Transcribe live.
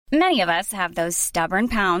Many of us have those stubborn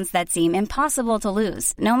pounds that seem impossible to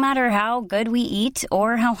lose, no matter how good we eat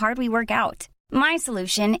or how hard we work out. My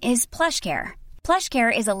solution is PlushCare.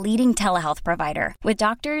 PlushCare is a leading telehealth provider with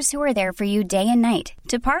doctors who are there for you day and night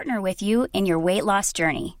to partner with you in your weight loss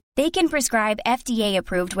journey. They can prescribe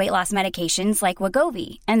FDA-approved weight loss medications like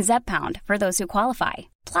Wegovy and Zepbound for those who qualify.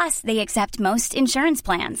 Plus, they accept most insurance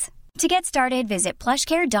plans. To get started, visit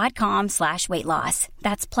plushcare.com/weightloss.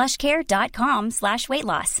 That's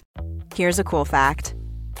plushcare.com/weightloss. Here's a cool fact.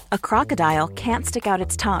 A crocodile can't stick out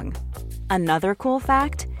its tongue. Another cool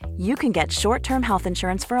fact, you can get short-term health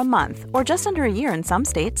insurance for a month or just under a year in some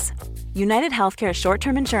states. United Healthcare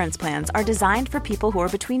short-term insurance plans are designed for people who are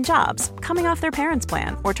between jobs, coming off their parents'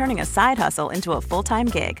 plan, or turning a side hustle into a full-time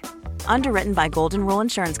gig. Underwritten by Golden Rule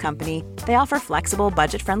Insurance Company, they offer flexible,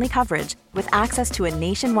 budget-friendly coverage with access to a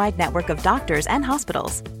nationwide network of doctors and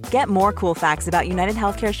hospitals. Get more cool facts about United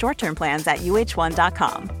Healthcare short-term plans at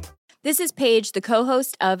uh1.com. This is Paige, the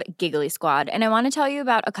co-host of Giggly Squad, and I want to tell you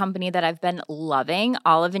about a company that I've been loving,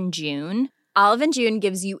 Olive & June. Olive & June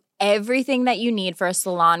gives you everything that you need for a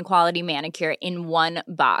salon-quality manicure in one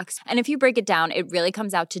box. And if you break it down, it really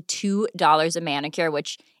comes out to $2 a manicure,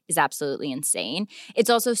 which is absolutely insane. It's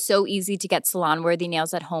also so easy to get salon-worthy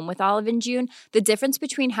nails at home with Olive & June. The difference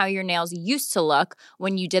between how your nails used to look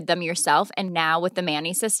when you did them yourself and now with the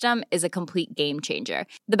Mani system is a complete game changer.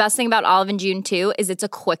 The best thing about Olive & June, too, is it's a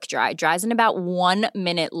quick dry. Dries in about 1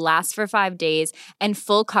 minute, lasts for 5 days, and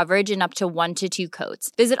full coverage in up to 1 to 2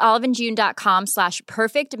 coats. Visit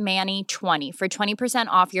oliveandjune.com/perfectmani20 for 20%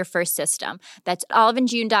 off your first system. That's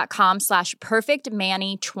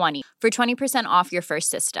oliveandjune.com/perfectmani20 for 20% off your first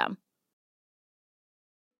system.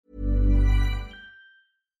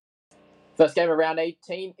 First game of round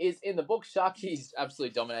 18 is in the book. Sharkies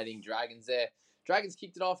absolutely dominating Dragons there. Dragons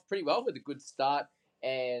kicked it off pretty well with a good start,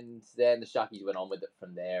 and then the Sharkies went on with it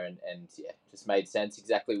from there, and yeah, just made sense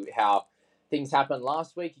exactly how things happened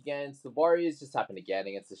last week against the Warriors, just happened again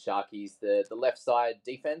against the Sharkies. The left side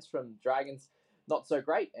defense from Dragons, not so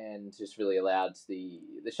great, and just really allowed the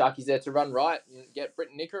Sharkies there to run right and get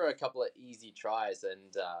Britton Nicker a couple of easy tries,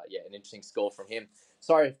 and yeah, an interesting score from him.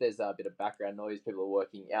 Sorry if there's a bit of background noise. People are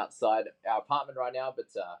working outside our apartment right now, but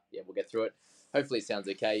yeah, we'll get through it. Hopefully it sounds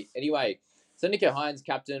okay. Anyway, so Nico Hines,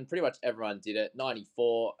 captain, pretty much everyone did it.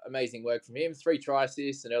 94, amazing work from him. 3 try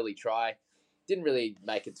assists, an early try. Didn't really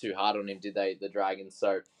make it too hard on him, did they, the Dragons?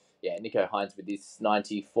 So yeah, Nico Hines with this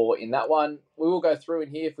 94 in that one. We will go through in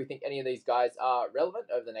here if we think any of these guys are relevant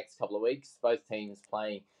over the next couple of weeks. Both teams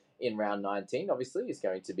playing in round 19, obviously, is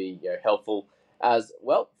going to be helpful as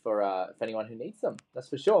well for anyone who needs them. That's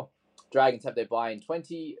for sure. Dragons have their bye in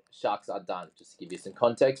 20. Sharks are done. Just to give you some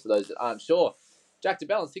context for those that aren't sure. Jack de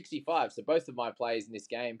Belin, 65. So both of my players in this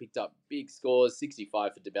game picked up big scores.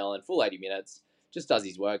 65 for de Belin, full 80 minutes. Just does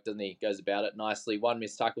his work, doesn't he? Goes about it nicely. 1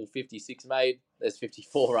 missed tackle, 56 made. There's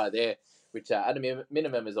 54 right there, which at a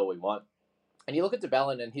minimum is all we want. And you look at de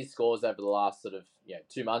Belin and his scores over the last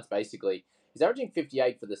 2 months, basically. He's averaging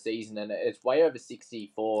 58 for the season, and it's way over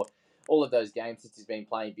 60 for all of those games since he's been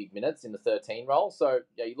playing big minutes in the 13 role. So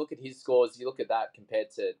yeah, you look at his scores, you look at that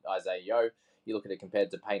compared to Isaiah Yeo, you look at it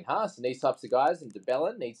compared to Payne Haas and these types of guys, and de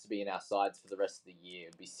Belin needs to be in our sides for the rest of the year.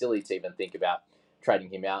 It'd be silly to even think about trading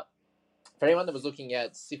him out. For anyone that was looking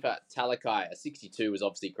at Sifat Talakai, a 62 was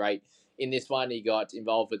obviously great. In this one, he got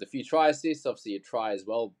involved with a few try assists, obviously a try as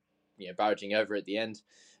well, barraging over at the end,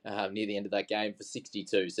 near the end of that game for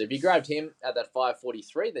 62. So if you grabbed him at that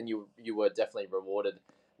 543, then you were definitely rewarded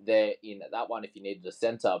there in that one if you needed a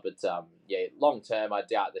centre. But yeah, long term, I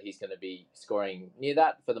doubt that he's going to be scoring near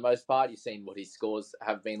that for the most part. You've seen what his scores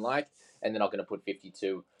have been like, and they're not going to put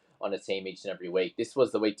 52 on a team each and every week. This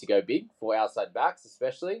was the week to go big for outside backs,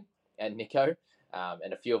 especially, and Nico,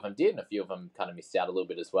 and a few of them did, and a few of them kind of missed out a little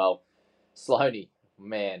bit as well. Sloaney,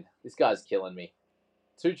 man, this guy's killing me.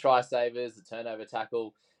 2 try savers, a turnover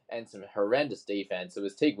tackle, and some horrendous defense. It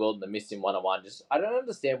was Teague Wilton that missed him one-on-one. Just I don't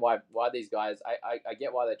understand why these guys. I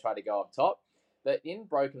get why they try to go up top, but in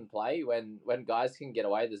broken play, when guys can get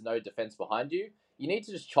away, there's no defense behind you. You need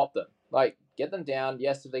to just chop them. Like, get them down.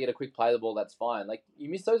 Yes, if they get a quick play the ball, that's fine. Like, you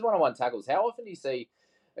miss those one-on-one tackles. How often do you see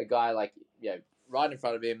a guy like right in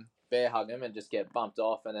front of him, bear hug him, and just get bumped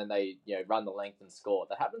off, and then they run the length and score?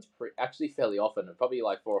 That happens actually fairly often, and probably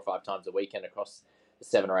like 4 or 5 times a weekend across the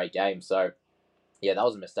 7 or 8 games. So yeah, that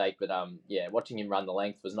was a mistake, but yeah, watching him run the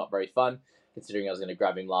length was not very fun, considering I was going to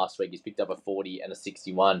grab him last week. He's picked up a 40 and a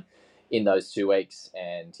 61 in those 2 weeks,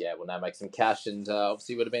 and yeah, we'll now make some cash, and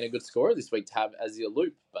obviously would have been a good scorer this week to have as your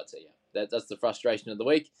loop, but yeah, that's the frustration of the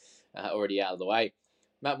week, already out of the way.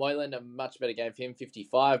 Matt Moylan, a much better game for him,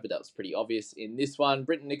 55, but that was pretty obvious in this one.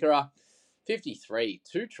 Britton Nickera, 53,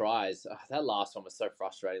 2 tries. That last one was so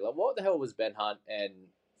frustrating. Like, what the hell was Ben Hunt and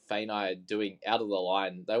Fainai doing out of the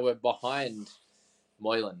line? They were behind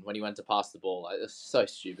Moylan when he went to pass the ball. Like, it was so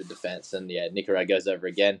stupid defense. And yeah, Nicaragua goes over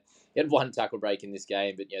again. He had 1 tackle break in this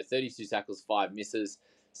game, but 32 tackles, 5 misses,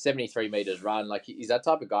 73 meters run. Like, he's that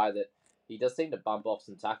type of guy that he does seem to bump off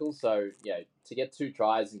some tackles. So to get 2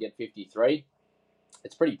 tries and get 53,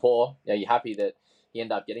 it's pretty poor. You're happy that he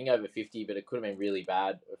ended up getting over 50, but it could have been really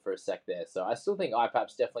bad for a sec there. So I still think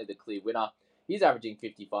IPAP's definitely the clear winner. He's averaging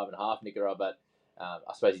 55.5, Nicaragua, but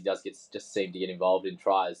I suppose he does just seem to get involved in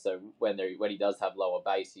tries. So when he does have lower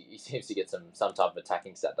base, he seems to get some type of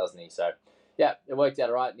attacking stat, doesn't he? So yeah, it worked out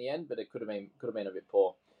all right in the end, but it could have been a bit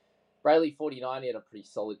poor. Brayley 49, he had a pretty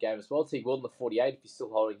solid game as well. T. Wilden 48, if you're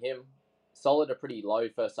still holding him, solid, a pretty low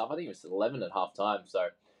first half. I think it was 11 at half time. So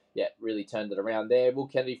yeah, really turned it around there. Will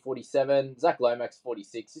Kennedy 47, Zach Lomax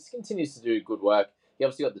 46. Just continues to do good work. He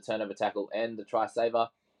obviously got the turnover tackle and the try saver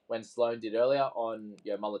when Sloan did earlier on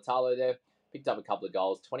Mulatalo there. Picked up a couple of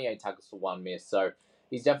goals, 28 tackles for 1 miss. So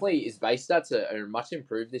his base stats are much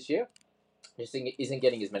improved this year. Just isn't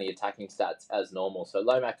getting as many attacking stats as normal. So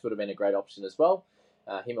Lomax would have been a great option as well.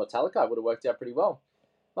 Him or Talakai would have worked out pretty well.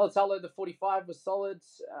 Mulatalo, the 45 was solid.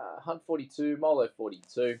 Hunt 42, Molo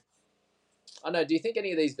 42. I know. Do you think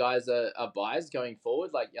any of these guys are buys going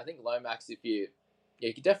forward? Like, I think Lomax, if you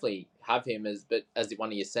could definitely have him as one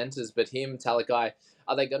of your centers, but him, Talakai,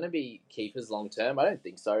 are they going to be keepers long term? I don't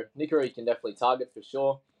think so. Nicaragua can definitely target for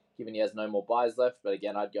sure, given he has no more buys left. But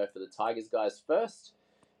again, I'd go for the Tigers guys first,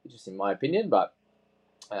 just in my opinion. But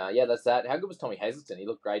yeah, that's that. How good was Tommy Hazleton? He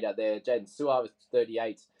looked great out there. Jaden Suar was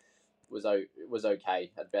 38, was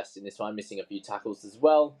okay at best in this one, missing a few tackles as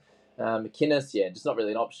well. McInnes, just not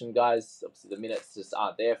really an option, guys. Obviously, the minutes just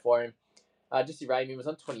aren't there for him. Jesse Raymond was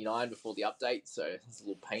on 29 before the update, so it's a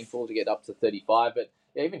little painful to get up to 35. But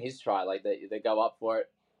even his try, like they go up for it.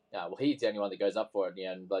 Well, he's the only one that goes up for it.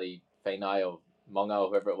 And bloody Fainai or Mongo or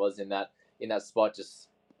whoever it was in that spot, just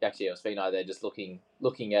actually it was Fainai there, just looking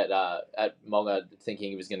at Mongo, thinking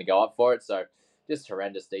he was going to go up for it. So just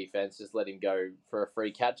horrendous defense. Just let him go for a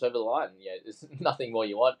free catch over the line. There's nothing more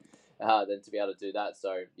you want than to be able to do that.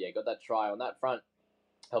 So got that try on that front.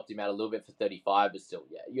 Helped him out a little bit for 35, but still,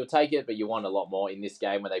 you'll take it, but you want a lot more in this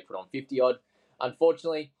game when they put on 50-odd.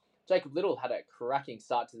 Unfortunately, Jacob Little had a cracking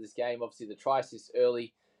start to this game. Obviously, the try assist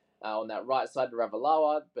early on that right side to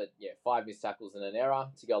Ravalawa, but 5 missed tackles and an error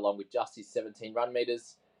to go along with just his 17 run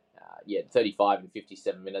meters. 35 and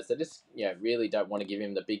 57 minutes. They just, really don't want to give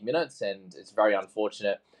him the big minutes, and it's very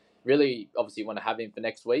unfortunate. Really, obviously, you want to have him for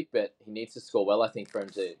next week, but he needs to score well, I think, for him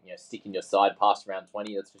to stick in your side past round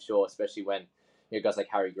 20, that's for sure, especially when guys like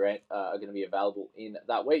Harry Grant are going to be available in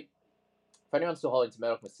that week. For anyone still holding to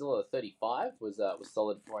Murdoch Masila, the 35 was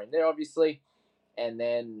solid for him there, obviously. And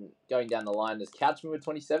then going down the line, there's Couchman with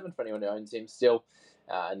 27, for anyone who owns him still.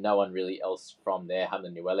 No one really else from there.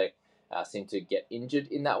 Hamlin Nuele seemed to get injured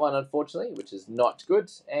in that one, unfortunately, which is not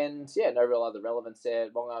good. And, no real other relevance there.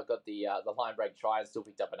 Wonga got the line break try and still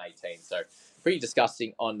picked up an 18. So pretty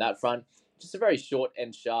disgusting on that front. Just a very short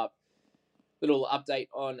and sharp little update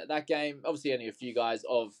on that game. Obviously, only a few guys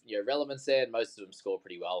of relevance there, and most of them score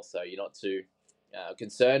pretty well, so you're not too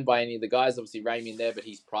concerned by any of the guys. Obviously, Raimi in there, but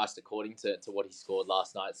he's priced according to what he scored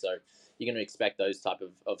last night, so you're going to expect those type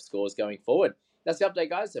of scores going forward. That's the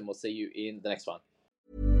update, guys, and we'll see you in the next one.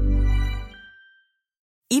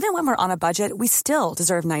 Even when we're on a budget, we still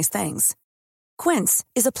deserve nice things. Quince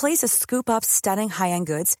is a place to scoop up stunning high-end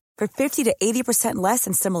goods for 50 to 80% less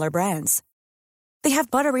than similar brands. They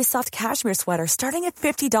have buttery soft cashmere sweaters starting at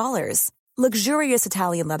 $50, luxurious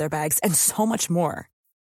Italian leather bags, and so much more.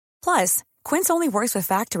 Plus, Quince only works with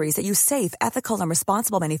factories that use safe, ethical, and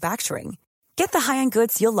responsible manufacturing. Get the high-end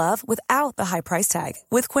goods you'll love without the high price tag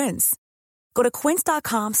with Quince. Go to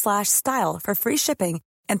quince.com/style for free shipping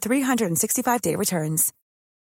and 365-day returns.